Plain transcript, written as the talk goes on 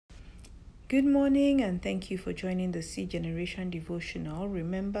Good morning, and thank you for joining the C Generation devotional.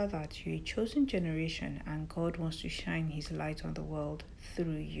 Remember that you're a chosen generation and God wants to shine His light on the world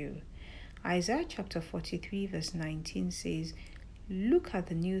through you. Isaiah chapter 43, verse 19 says, "Look at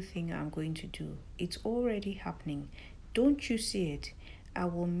the new thing I'm going to do. It's already happening. Don't you see it? I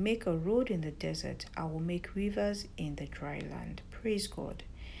will make a road in the desert. I will make rivers in the dry land." Praise God.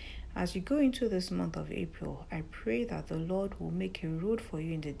 As you go into this month of April, I pray that the Lord will make a road for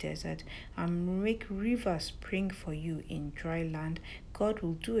you in the desert and make rivers spring for you in dry land. God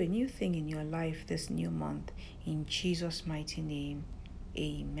will do a new thing in your life this new month. In Jesus' mighty name,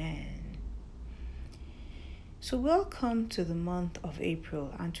 amen. So welcome to the month of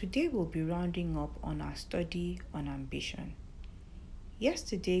April, and today we'll be rounding up on our study on ambition.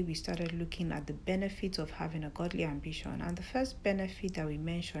 Yesterday, we started looking at the benefits of having a godly ambition, and the first benefit that we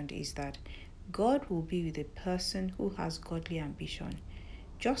mentioned is that God will be with a person who has godly ambition,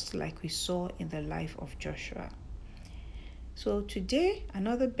 just like we saw in the life of Joshua. So today,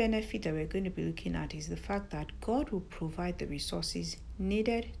 another benefit that we're going to be looking at is the fact that God will provide the resources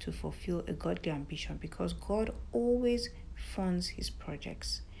needed to fulfill a godly ambition, because God always funds His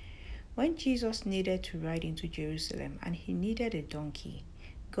projects. When Jesus needed to ride into Jerusalem and he needed a donkey,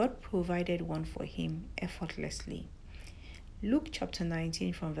 God provided one for him effortlessly. Luke chapter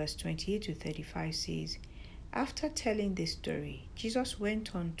 19 from verse 28 to 35 says, "After telling this story, Jesus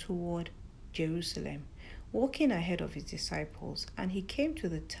went on toward Jerusalem, walking ahead of his disciples, and he came to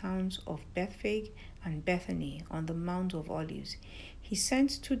the towns of Bethphage and Bethany on the Mount of Olives. He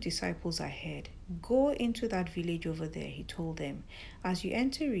sent 2 disciples ahead. 'Go into that village over there,' he told them. 'As you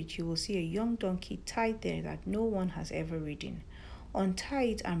enter it, you will see a young donkey tied there that no one has ever ridden. Untie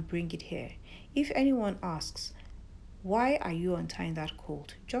it and bring it here. If anyone asks, "Why are you untying that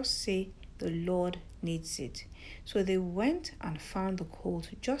colt?" just say, "The Lord needs it." So they went and found the colt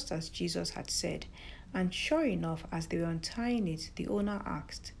just as Jesus had said. And sure enough, as they were untying it, the owner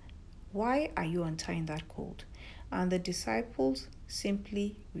asked, "Why are you untying that colt?" And the disciples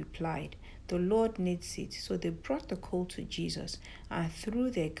simply replied, "The Lord needs it." So they brought the colt to Jesus and threw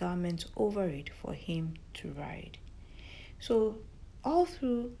their garments over it for him to ride. So all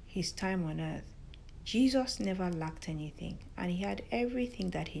through his time on earth, Jesus never lacked anything, and he had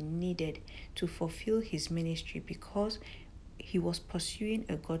everything that he needed to fulfill his ministry because he was pursuing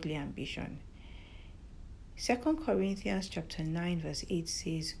a godly ambition. 2 Corinthians chapter 9 verse 8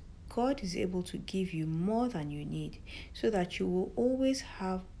 says, "God is able to give you more than you need, so that you will always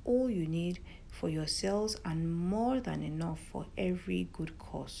have all you need for yourselves and more than enough for every good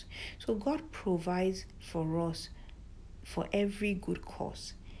cause." So God provides for us for every good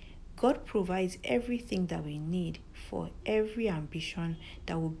cause. God provides everything that we need for every ambition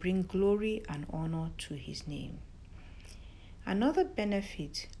that will bring glory and honor to His name. Another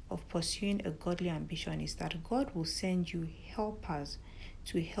benefit of pursuing a godly ambition is that God will send you helpers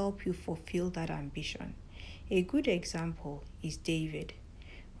to help you fulfill that ambition. A good example is David.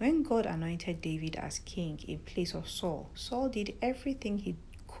 When God anointed David as king in place of Saul, Saul did everything he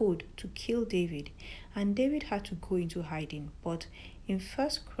could to kill David, and David had to go into hiding. But in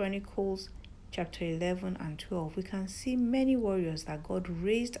 1 Chronicles chapter 11 and 12, we can see many warriors that God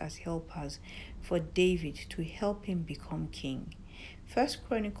raised as helpers for David to help him become king. 1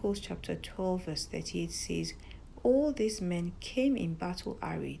 Chronicles chapter 12 verse 38 says, "All these men came in battle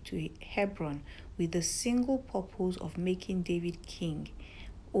array to Hebron with the single purpose of making David king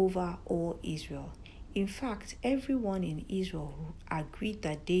over all Israel." In fact, everyone in Israel agreed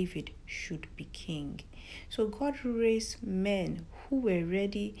that David should be king. So God raised men who were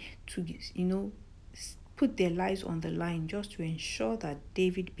ready to, put their lives on the line just to ensure that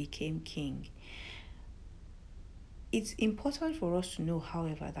David became king. It's important for us to know,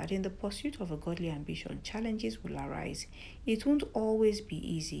 however, that in the pursuit of a godly ambition, challenges will arise. It won't always be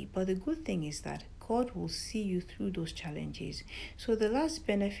easy, but the good thing is that God will see you through those challenges. So the last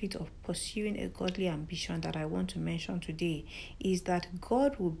benefit of pursuing a godly ambition that I want to mention today is that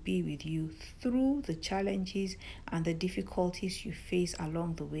God will be with you through the challenges and the difficulties you face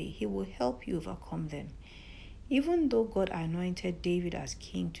along the way. He will help you overcome them. Even though God anointed David as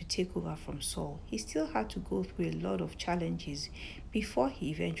king to take over from Saul, he still had to go through a lot of challenges before he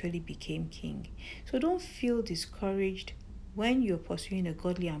eventually became king. So don't feel discouraged when you're pursuing a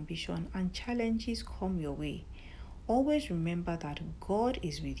godly ambition and challenges come your way. Always remember that God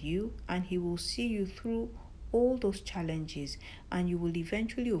is with you and He will see you through all those challenges, and you will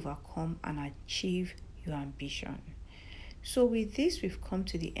eventually overcome and achieve your ambition. So with this, we've come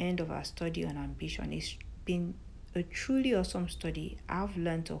to the end of our study on ambition. It's been a truly awesome study. I've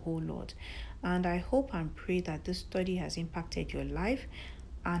learned a whole lot, and I hope and pray that this study has impacted your life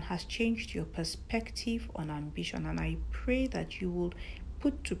and has changed your perspective on ambition. And I pray that you will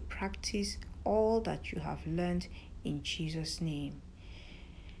put to practice all that you have learned in Jesus' name.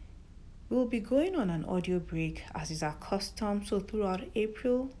 We'll be going on an audio break as is our custom. So throughout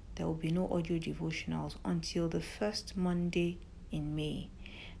April, there will be no audio devotionals until the first Monday in May.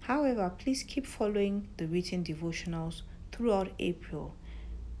 However, please keep following the written devotionals throughout April,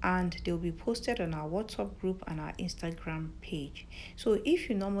 and they'll be posted on our WhatsApp group and our Instagram page. So if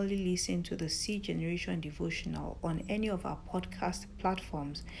you normally listen to the Seed Generation devotional on any of our podcast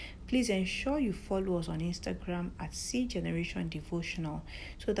platforms, please ensure you follow us on Instagram at Seed Generation Devotional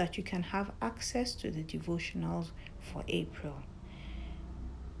so that you can have access to the devotionals for April.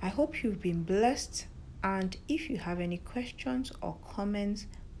 I hope you've been blessed, and if you have any questions or comments,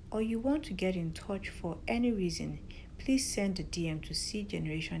 or you want to get in touch for any reason, please send a DM to Seed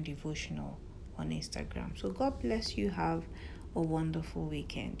Generation Devotional on Instagram. So God bless you. Have a wonderful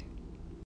weekend.